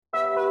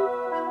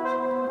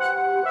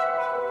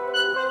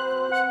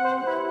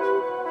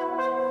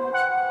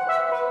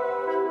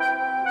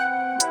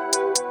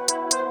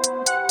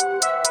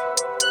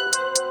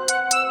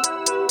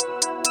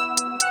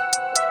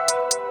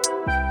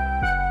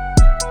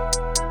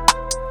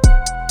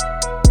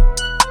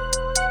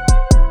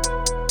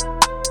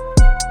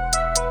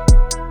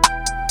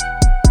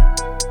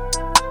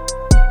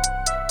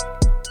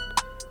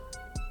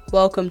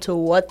Welcome to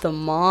What the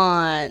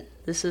Mont.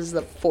 This is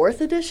the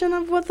 4th edition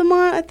of What the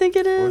Mont, I think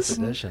it is.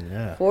 4th edition,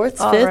 yeah. 4th,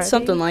 5th,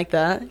 something like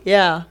that.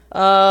 Yeah.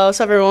 What's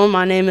up, everyone?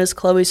 My name is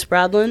Chloe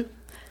Spradlin.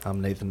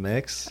 I'm Nathan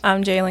Mix.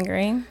 I'm Jailyn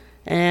Green.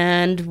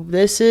 And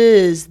this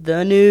is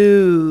the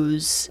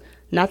news.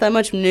 Not that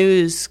much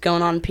news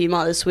going on in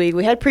Piedmont this week.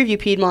 We had Preview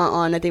Piedmont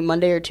on, I think,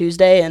 Monday or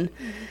Tuesday, and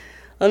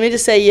let me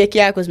just say Yik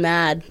Yak was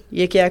mad.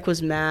 Yik Yak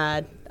was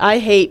mad. I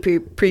hate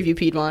Preview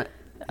Piedmont.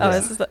 Oh,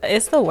 yeah.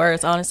 It's the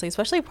worst, honestly,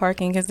 especially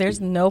parking, because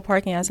there's no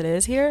parking as it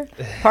is here.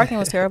 Parking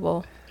was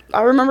terrible.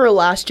 I remember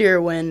last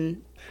year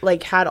when,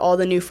 had all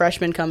the new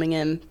freshmen coming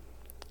in,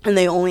 and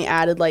they only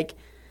added,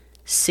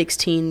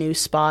 16 new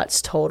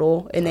spots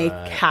total, and they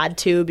had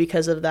to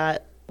because of the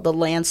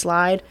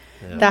landslide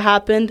that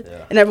happened,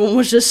 and everyone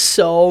was just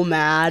so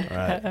mad.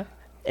 Right.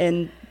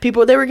 And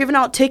they were giving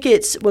out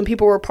tickets when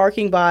people were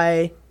parking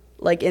by...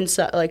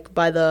 inside,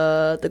 by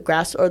the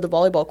grass or the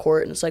volleyball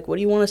court, and it's what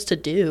do you want us to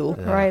do?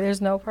 Yeah. Right, there's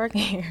no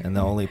parking here. And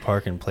the only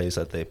parking place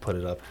that they put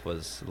it up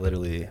was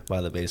literally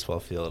by the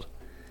baseball field.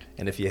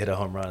 And if you hit a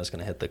home run, it's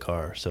going to hit the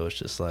car. So it's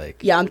just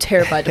yeah, I'm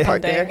terrified to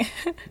park there.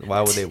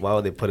 Why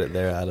would they put it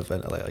there out of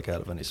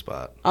any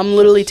spot? I'm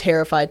literally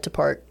terrified to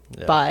park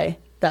by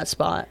that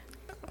spot.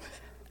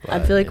 But, I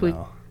feel like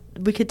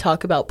we could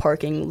talk about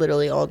parking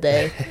literally all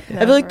day.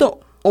 I feel like the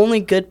only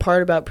good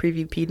part about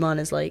Preview Piedmont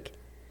is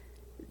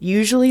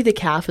usually the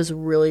calf is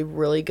really,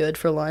 really good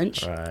for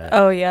lunch. Right.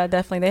 Oh, yeah,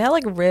 definitely. They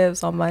had,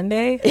 ribs on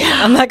Monday.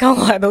 Yeah. I'm not going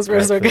to lie. Those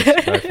ribs are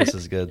good. Breakfast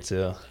is good,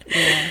 too.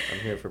 Yeah. I'm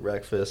here for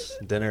breakfast.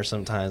 Dinner,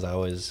 sometimes I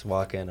always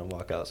walk in and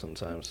walk out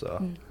sometimes.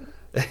 So.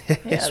 Yeah,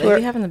 they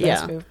be having the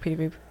best food,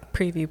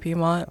 Preview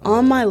Piedmont.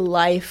 On my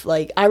life,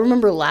 I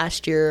remember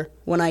last year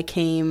when I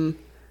came,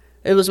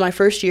 it was my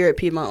first year at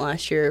Piedmont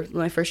last year.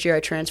 My first year I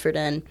transferred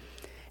in.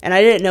 And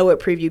I didn't know what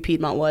Preview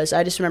Piedmont was.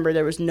 I just remember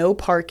there was no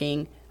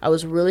parking. I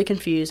was really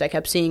confused. I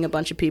kept seeing a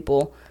bunch of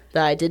people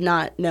that I did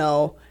not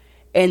know.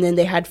 And then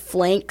they had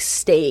flank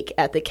steak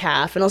at the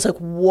calf. And I was like,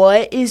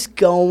 what is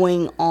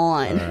going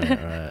on?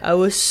 Right. I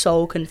was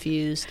so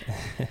confused.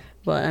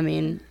 But,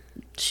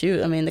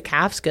 the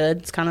calf's good.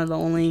 It's kind of the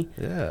only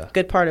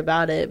good part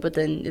about it. But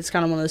then it's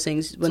kind of one of those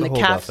things when it's the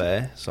calf...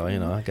 buffet, so,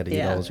 I got to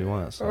eat all as you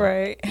want. So.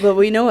 Right. But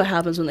we know what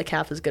happens when the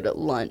calf is good at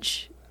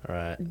lunch.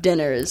 Right.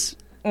 Dinner is...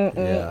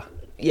 Yeah.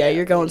 Yeah,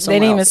 you're going somewhere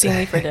They didn't else. even see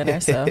me for dinner,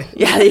 so.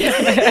 yeah,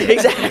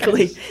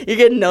 exactly. You're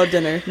getting no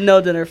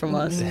dinner from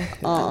us.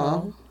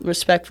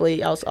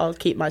 Respectfully, I'll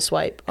keep my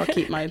swipe. I'll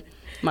keep my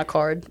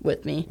card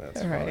with me.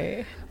 That's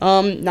right.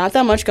 Not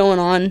that much going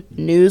on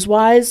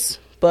news-wise,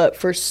 but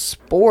for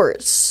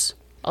sports,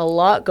 a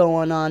lot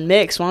going on.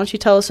 Mix, why don't you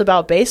tell us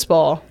about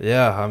baseball?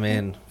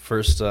 Yeah,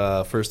 first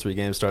 3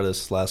 games started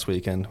this last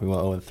weekend. We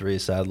went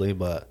 0-3, sadly,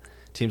 but...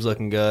 Team's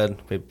looking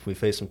good. We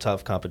face some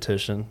tough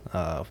competition.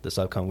 This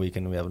upcoming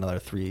weekend, we have another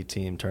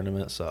 3-team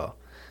tournament, so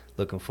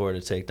looking forward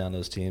to take down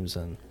those teams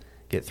and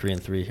get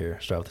 3-3 here,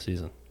 start off the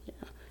season. Yeah.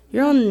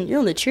 You're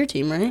on the cheer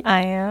team, right?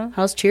 I am.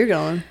 How's cheer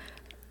going?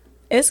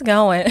 It's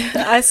going.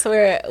 I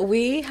swear,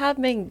 we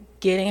have been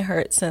getting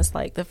hurt since,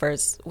 the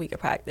first week of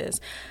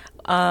practice.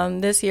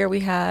 This year,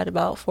 we had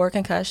about 4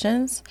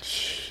 concussions,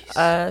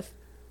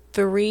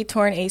 3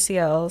 torn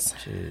ACLs.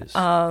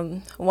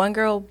 Jeez. One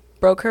girl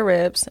broke her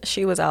ribs.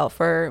 She was out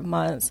for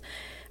months.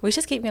 We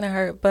just keep getting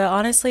hurt. But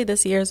honestly,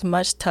 this year is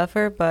much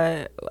tougher,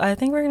 but I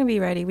think we're going to be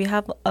ready. We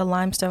have a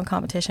limestone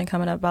competition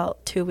coming up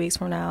about 2 weeks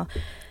from now.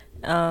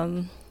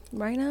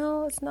 Right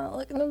now, it's not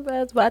looking the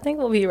best, but I think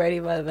we'll be ready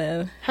by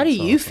then. How do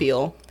you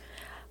feel?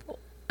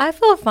 I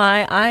feel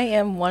fine. I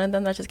am one of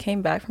them that just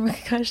came back from a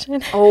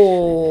concussion.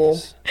 Oh.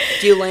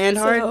 Do you land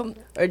hard? Or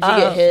did you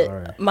get hit?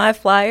 Sorry. My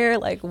flyer,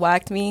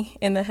 whacked me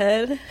in the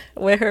head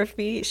with her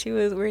feet. We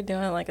were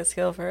doing, a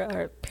skill for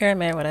our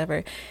pyramid or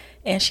whatever.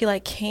 And she,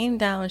 came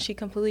down. She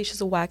completely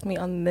just whacked me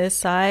on this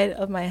side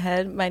of my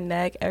head, my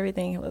neck.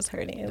 Everything was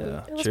hurting. It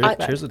was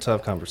Cheer's a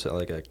tough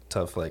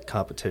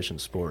competition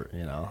sport,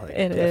 It I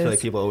is. feel like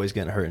people always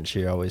getting hurt in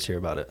cheer. I always hear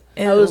about it.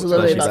 I was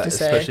literally about to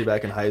say. Especially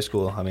back in high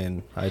school.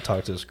 I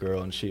talked to this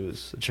girl, and she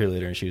was a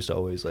cheerleader, and she used to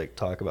always,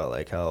 talk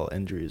about, how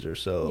injuries are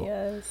so,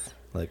 yes.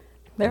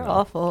 They're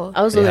awful.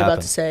 I was literally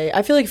about to say,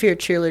 I feel like if you're a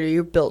cheerleader,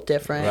 you're built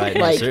different.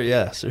 Right.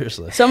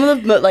 Seriously. Some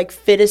of the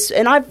fittest,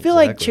 and I feel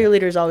like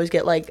cheerleaders always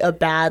get a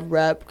bad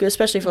rep,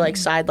 especially for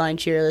sideline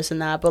cheer, this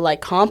and that. But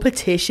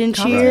competition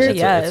cheer,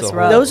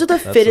 those are the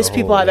fittest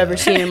people I've ever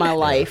seen in my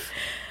life.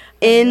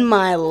 In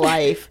my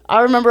life,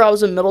 I remember I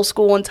was in middle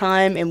school one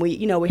time, and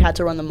we had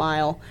to run the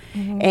mile,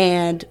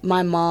 and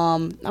my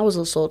mom, I was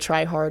a little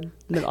try hard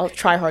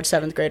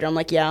 7th grader. I'm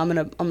like, I'm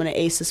gonna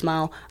ace this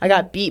mile. I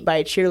got beat by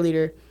a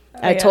cheerleader.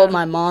 I told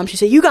my mom. She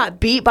said, "You got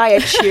beat by a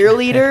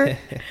cheerleader."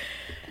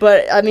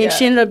 But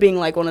she ended up being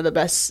one of the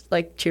best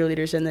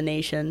cheerleaders in the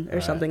nation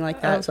or something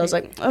like that. So I was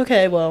like,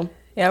 okay, well.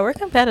 Yeah, we're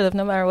competitive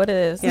no matter what it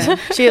is. Yeah.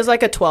 She has a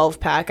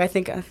 12-pack. I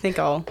think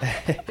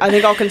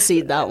I'll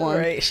concede that one.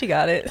 Right, she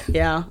got it.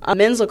 Yeah,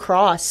 men's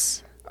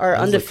lacrosse are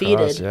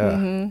undefeated.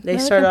 They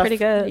start off pretty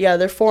good. Yeah,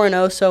 they're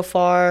 4-0 so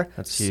far.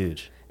 That's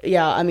huge.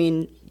 Yeah,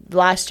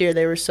 last year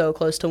they were so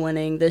close to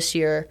winning. This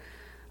year,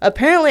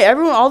 apparently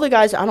all the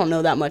guys, I don't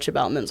know that much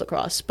about men's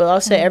lacrosse, but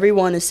I'll say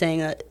everyone is saying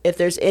that if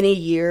there's any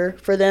year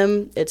for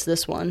them, it's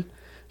this one.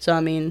 So,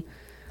 I mean.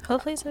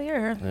 Hopefully it's a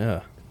year.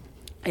 Yeah.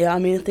 Yeah, I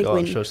mean, I think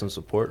we show some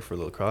support for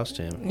the lacrosse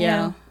team.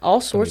 Yeah. All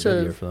sorts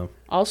of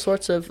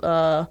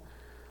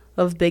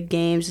big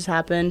games has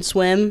happened.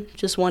 Swim,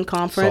 just one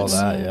conference.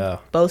 Saw that, yeah.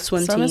 Both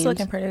swim teams. Swim is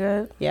looking pretty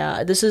good.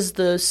 Yeah, this is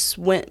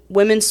the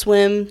women's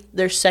swim,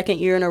 their second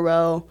year in a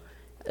row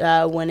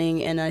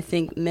winning, and I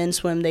think men's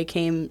swim, they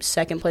came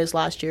second place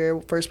last year,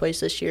 first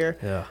place this year.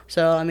 Yeah.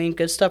 So, I mean,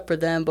 good stuff for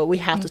them, but we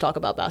have to talk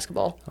about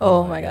basketball.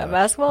 Oh my God.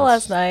 Basketball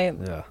last night.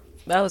 Yeah.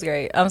 That was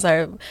great. I'm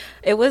sorry.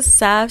 It was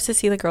sad to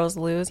see the girls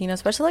lose,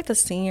 especially like the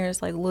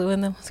seniors, like Lou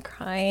and them was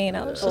crying.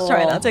 I was just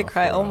trying not to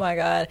cry. Oh my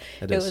God.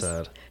 It was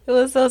sad. It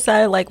was so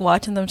sad, like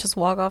watching them just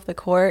walk off the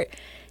court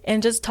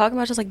and just talking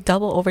about just like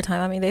double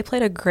overtime. I mean, they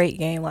played a great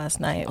game last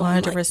night,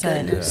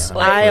 100%. Yeah.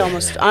 I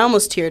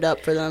almost teared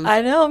up for them.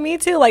 I know, me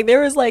too. Like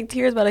there was like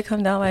tears about to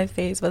come down my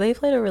face, but they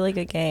played a really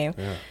good game.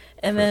 Yeah.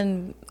 And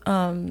then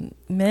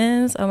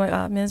men's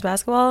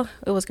basketball,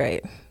 it was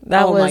great.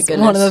 That was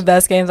one of the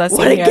best games I've seen.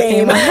 What a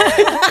game.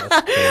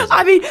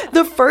 I mean,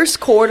 the first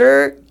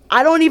quarter,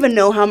 I don't even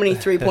know how many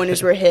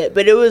three-pointers were hit,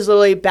 but it was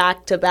literally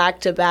back to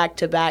back to back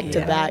to back to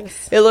back.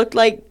 It looked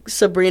like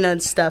Sabrina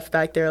and Steph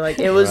back there. Like,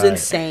 it was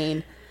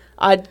insane.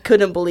 I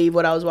couldn't believe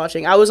what I was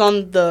watching. I was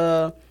on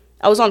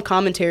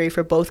commentary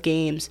for both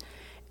games,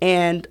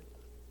 and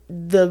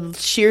the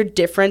sheer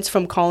difference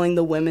from calling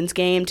the women's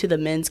game to the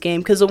men's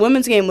game, because the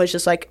women's game was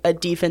just like a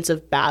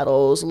defensive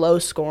battles, low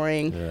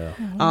scoring.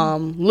 Yeah.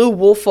 Lou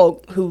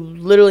Woolfolk, who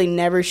literally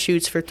never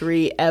shoots for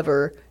three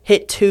ever,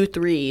 hit 2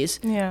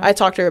 threes. Yeah. I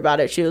talked to her about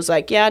it. She was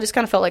like, "Yeah, I just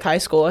kind of felt like high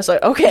school." I was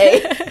like,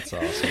 "Okay." That's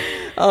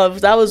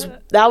awesome.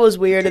 That was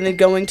weird. And then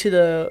going to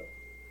the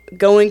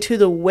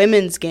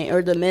women's game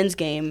or the men's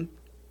game,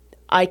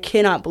 I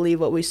cannot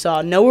believe what we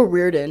saw. Noah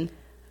Reardon.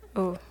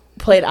 Oh.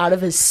 Played out of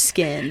his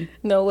skin.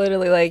 No,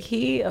 literally, like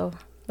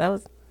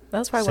that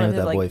was probably Same one of with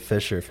his, that boy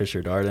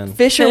Fisher Darden.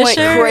 Fisher went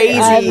crazy.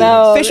 I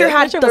know. Fisher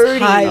had 30.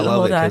 I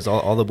love it because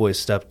all the boys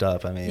stepped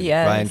up. I mean,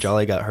 Ryan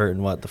Jolly got hurt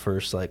in the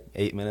first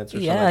 8 minutes or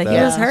something like that. Yeah,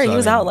 he was hurt. So, he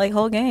was out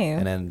whole game.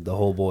 And then the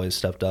whole boys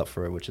stepped up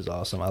for it, which is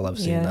awesome. I love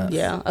seeing that.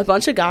 Yeah, a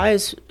bunch of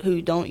guys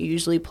who don't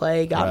usually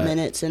play got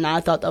minutes, and I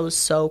thought that was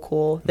so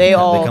cool. They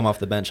come off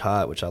the bench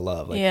hot, which I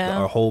love.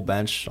 Our whole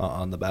bench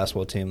on the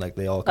basketball team,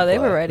 they all could they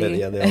play. were ready.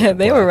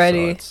 They were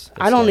ready. So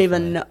I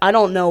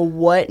don't know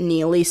what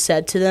Neely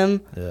said to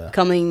them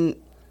coming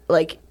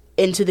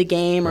into the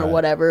game or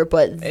whatever,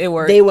 but they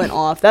went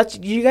off.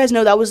 You guys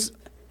know that was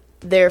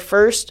their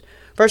first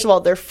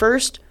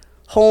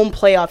home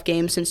playoff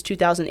game since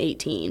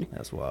 2018.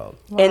 That's wild.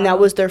 Wow. And that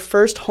was their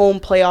first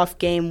home playoff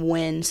game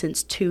win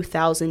since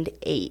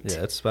 2008.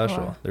 Yeah, it's special.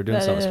 Wow. They're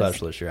doing something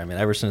special this year. I mean,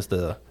 ever since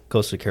the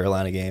Coastal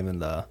Carolina game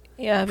and the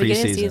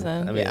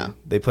preseason. I mean,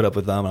 they put up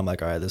with them, and I'm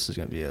like, all right, this is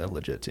going to be a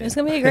legit team. It's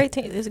going to be a great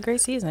team. It's a great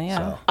season, yeah.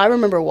 So. I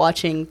remember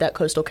watching that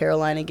Coastal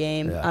Carolina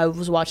game. Yeah. I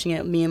was watching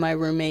it, me and my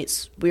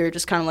roommates. We were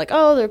just kind of like,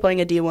 oh, they're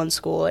playing a D1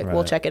 school.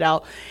 We'll check it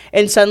out.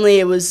 And suddenly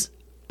it was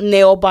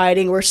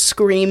nail-biting. We're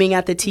screaming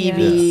at the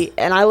TV. Yes.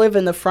 And I live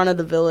in the front of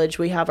the village.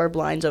 We have our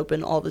blinds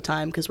open all the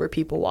time because we're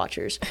people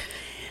watchers.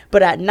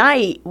 But at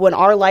night, when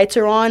our lights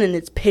are on and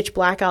it's pitch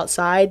black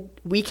outside,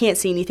 we can't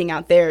see anything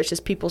out there. It's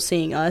just people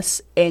seeing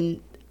us. And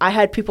I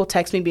had people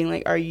text me being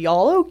like, "Are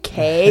y'all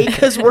okay?"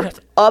 Because we're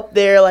up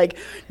there,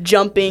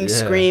 jumping,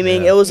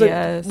 screaming. It was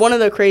one of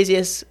the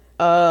craziest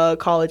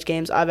college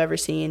games I've ever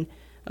seen.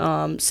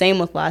 Same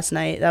with last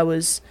night. That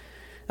was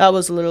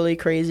literally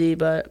crazy.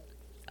 But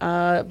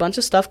a bunch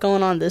of stuff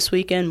going on this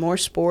weekend. More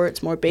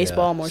sports, more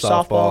baseball, more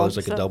softball.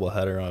 There's a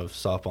doubleheader of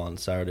softball on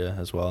Saturday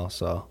as well.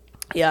 So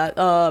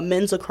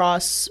men's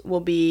lacrosse will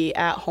be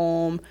at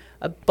home.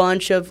 A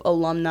bunch of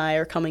alumni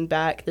are coming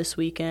back this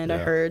weekend, I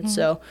heard. Mm-hmm.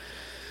 So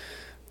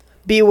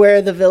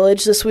beware the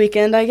village this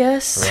weekend, I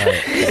guess.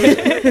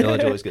 Right.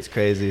 Village always gets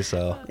crazy,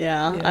 so.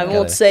 Yeah. I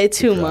won't say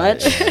too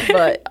much,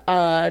 but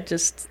I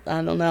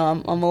don't know.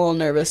 I'm a little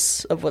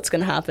nervous of what's going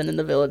to happen in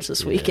the village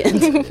this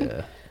weekend.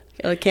 Yeah.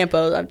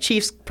 Campo,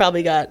 Chief's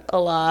probably got a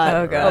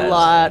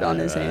lot on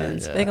his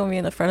hands. They're going to be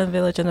in the front of the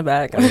village and the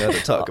back. We have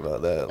to talk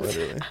about that,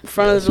 literally.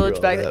 Front of the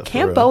village, back.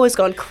 Campo has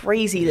gone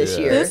crazy this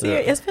year. This year,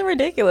 it's been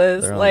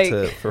ridiculous. They're on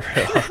tip, for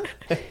real.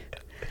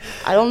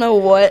 I don't know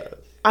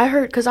what I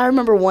heard, because I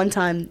remember one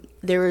time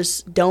there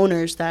was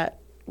donors that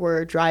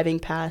were driving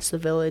past the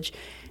village,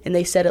 and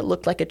they said it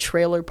looked like a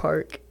trailer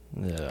park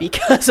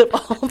because of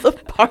all the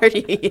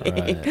partying.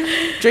 Right.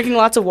 Drinking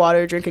lots of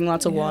water.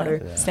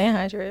 Yeah. Staying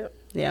hydrated.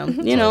 Yeah,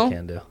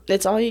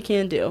 it's all you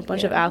can do. A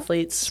bunch of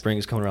athletes.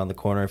 Spring's coming around the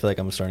corner. I feel like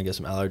I'm starting to get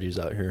some allergies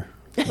out here.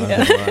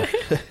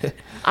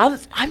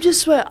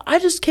 I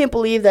just can't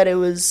believe that it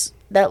was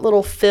that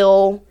little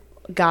Phil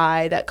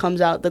guy that comes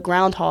out. The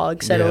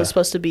groundhog said it was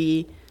supposed to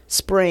be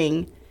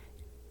spring,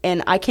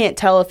 and I can't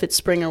tell if it's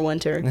spring or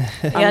winter.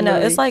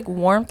 It's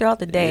warm throughout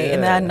the day,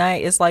 and then at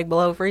night it's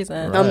below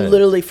freezing. Right. I'm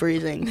literally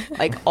freezing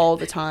all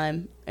the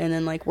time, and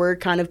then we're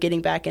kind of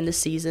getting back into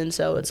season,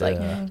 so it's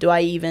do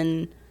I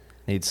even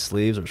Need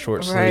sleeves or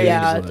short sleeves? Right.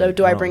 Yeah. Like,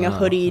 do I bring a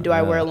hoodie? Do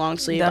I wear a long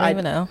sleeve? I don't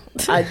even know.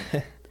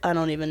 I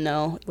don't even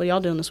know. What are y'all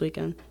doing this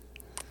weekend?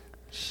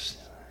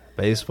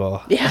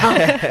 Baseball.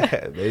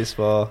 Yeah.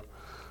 Baseball.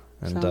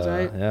 And sounds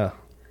right. Yeah,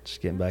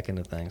 just getting back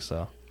into things.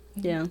 So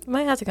yeah,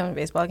 might have to come to a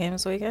baseball game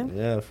this weekend.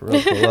 Yeah, for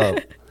real, pull up.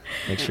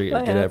 Make sure you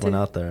get everyone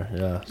out there.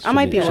 Yeah, I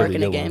might be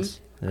working a game.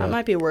 Yeah. I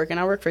might be working.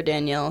 I work for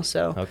Danielle,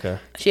 so okay.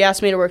 She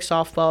asked me to work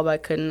softball, but I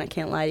couldn't. I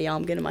can't lie to y'all.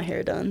 I'm getting my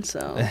hair done,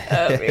 so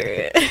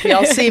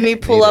y'all see me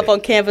pull up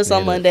on campus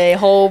on Monday,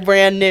 whole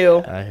brand new.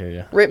 I hear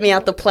you. Rip me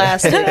out the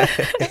plastic.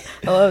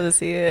 I love to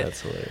see it.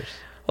 That's hilarious.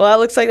 Well, it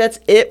looks like that's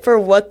it for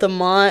What the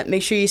Mont.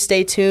 Make sure you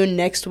stay tuned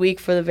next week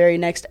for the very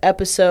next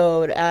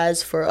episode.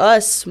 As for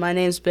us, my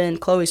name's been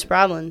Chloe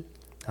Spradlin.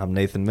 I'm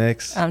Nathan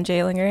Mix. I'm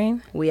Jailyn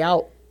Green. We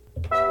out.